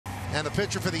And the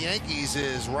pitcher for the Yankees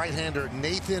is right-hander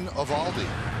Nathan Eovaldi.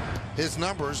 His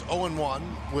numbers 0-1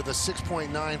 with a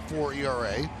 6.94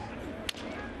 ERA.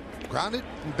 Grounded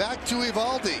back to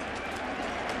Eovaldi.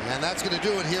 And that's going to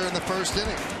do it here in the first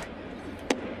inning.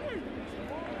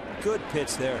 Good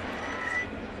pitch there.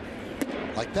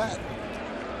 Like that.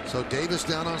 So Davis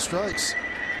down on strikes.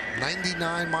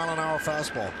 99-mile-an-hour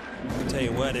fastball. I'll tell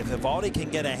you what, if Eovaldi can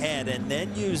get ahead and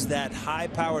then use that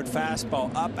high-powered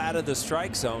fastball up out of the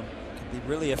strike zone, it can be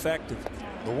really effective.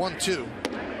 The 1-2.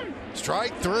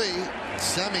 Strike three.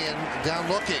 Semien down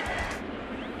looking.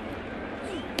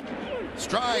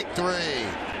 Strike three.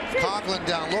 Conklin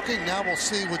down looking. Now we'll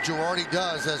see what Girardi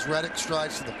does as Reddick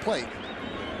strides to the plate.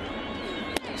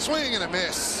 Swing and a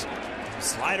miss.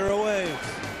 Slider away.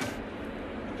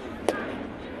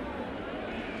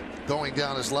 Going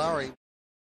down is Lowry.